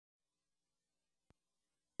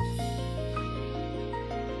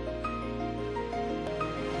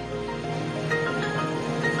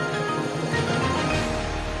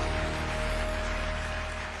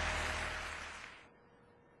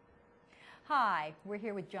Hi, we're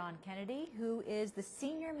here with John Kennedy, who is the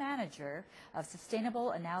Senior Manager of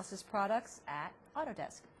Sustainable Analysis Products at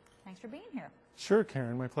Autodesk. Thanks for being here. Sure,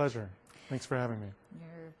 Karen, my pleasure. Thanks for having me.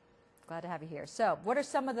 We're glad to have you here. So, what are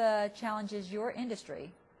some of the challenges your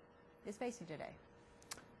industry is facing today?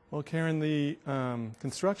 Well, Karen, the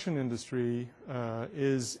construction industry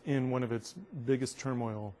is in one of its biggest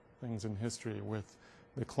turmoil things in history, with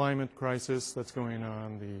the climate crisis that's going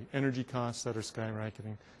on, the energy costs that are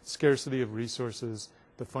skyrocketing, scarcity of resources,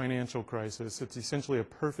 the financial crisis. It's essentially a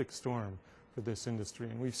perfect storm for this industry.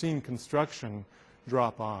 And we've seen construction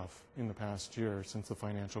drop off in the past year since the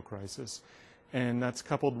financial crisis. And that's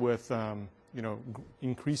coupled with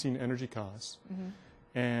increasing energy costs. Mm-hmm.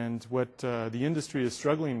 And what the industry is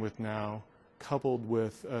struggling with now, coupled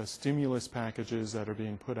with stimulus packages that are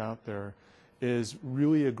being put out there, is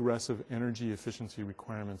really aggressive energy efficiency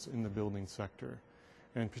requirements in the building sector,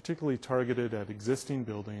 and particularly targeted at existing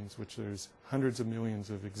buildings, which there's hundreds of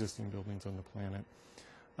millions of existing buildings on the planet.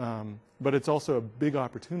 But it's also a big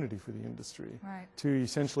opportunity for the industry to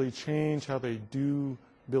essentially change how they do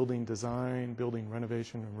building design, building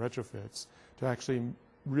renovation and retrofits, to actually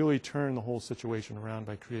really turn the whole situation around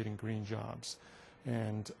by creating green jobs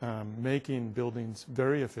and making buildings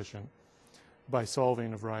very efficient by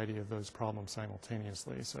solving a variety of those problems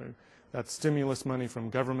simultaneously. So that stimulus money from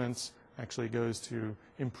governments actually goes to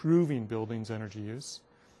improving buildings' energy use.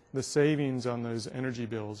 The savings on those energy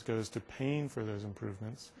bills goes to paying for those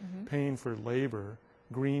improvements, paying for labor,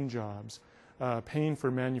 green jobs, paying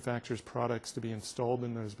for manufacturers' products to be installed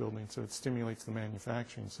in those buildings, so it stimulates the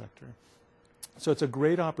manufacturing sector. So it's a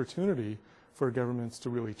great opportunity for governments to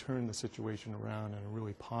really turn the situation around in a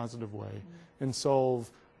really positive way and solve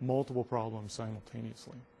multiple problems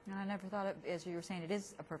simultaneously. I never thought of, as you were saying, it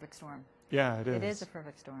is a perfect storm. Yeah, it is. It is a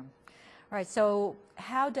perfect storm. All right, so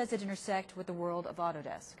how does it intersect with the world of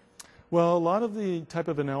Autodesk? Well, a lot of the type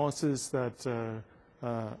of analysis that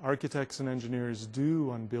architects and engineers do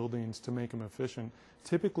on buildings to make them efficient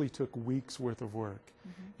typically took weeks worth of work.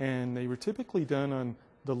 And they were typically done on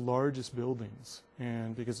the largest buildings,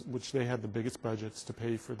 and which they had the biggest budgets to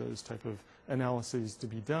pay for those type of analyses to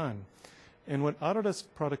be done. And what Autodesk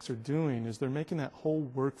products are doing is they're making that whole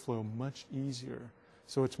workflow much easier.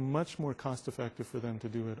 So it's much more cost effective for them to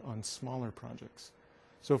do it on smaller projects.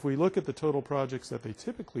 So if we look at the total projects that they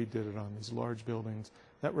typically did it on, these large buildings,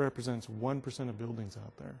 that represents 1% of buildings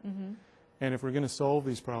out there. And if we're going to solve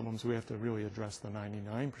these problems, we have to really address the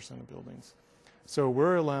 99% of buildings. So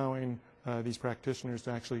we're allowing these practitioners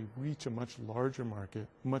to actually reach a much larger market,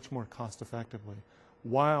 much more cost effectively,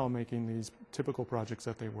 while making these typical projects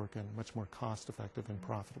that they work in much more cost-effective and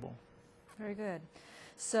profitable. Very good.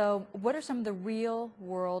 So what are some of the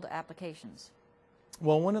real-world applications?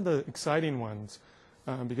 Well, one of the exciting ones,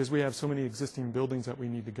 because we have so many existing buildings that we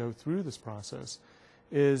need to go through this process,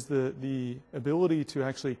 is the ability to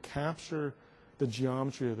actually capture the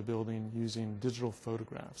geometry of the building using digital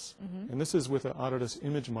photographs. And this is with an Autodesk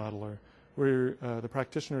image modeler, where the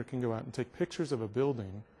practitioner can go out and take pictures of a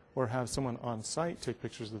building, or have someone on site take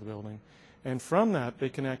pictures of the building. And from that, they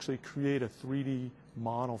can actually create a 3D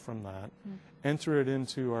model from that, enter it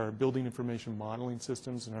into our building information modeling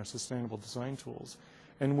systems and our sustainable design tools,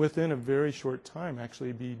 and within a very short time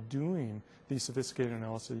actually be doing these sophisticated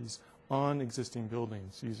analyses on existing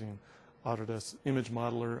buildings using Autodesk Image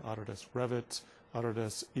Modeler, Autodesk Revit,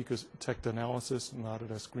 Autodesk EcoTech Analysis, and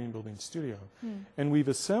Autodesk Green Building Studio. And we've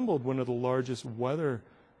assembled one of the largest weather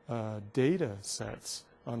data sets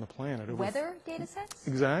on the planet. Weather data sets?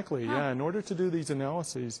 Exactly, yeah. In order to do these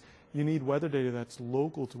analyses, you need weather data that's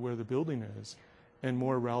local to where the building is and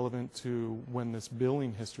more relevant to when this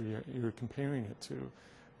building history you're comparing it to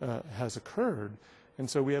has occurred. And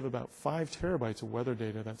so we have about 5 terabytes of weather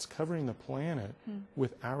data that's covering the planet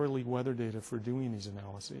with hourly weather data for doing these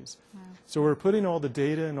analyses. So we're putting all the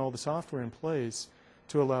data and all the software in place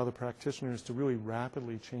to allow the practitioners to really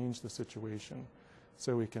rapidly change the situation,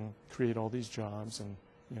 so we can create all these jobs and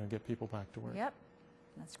get people back to work. Yep,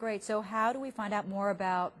 that's great. So how do we find out more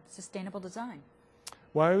about sustainable design?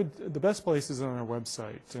 Well, the best place is on our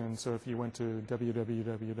website. And so if you went to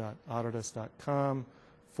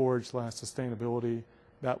www.autodesk.com/sustainability,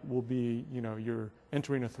 that will be, you're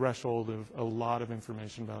entering a threshold of a lot of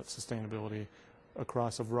information about sustainability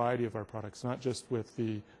across a variety of our products, not just with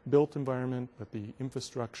the built environment, but the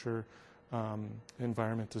infrastructure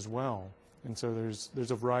environment as well. And so there's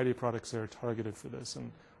a variety of products that are targeted for this,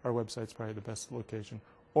 and our website's probably the best location,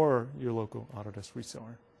 or your local Autodesk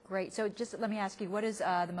reseller. Great. So just let me ask you, what is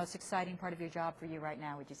the most exciting part of your job for you right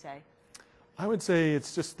now, would you say? I would say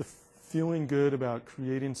it's just the feeling good about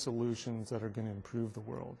creating solutions that are going to improve the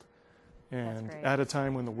world. and great. at a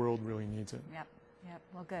time when the world really needs it. Yep, yep.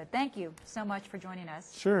 Well, good. Thank you so much for joining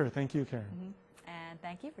us. Sure. Thank you, Karen. And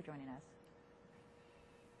thank you for joining us.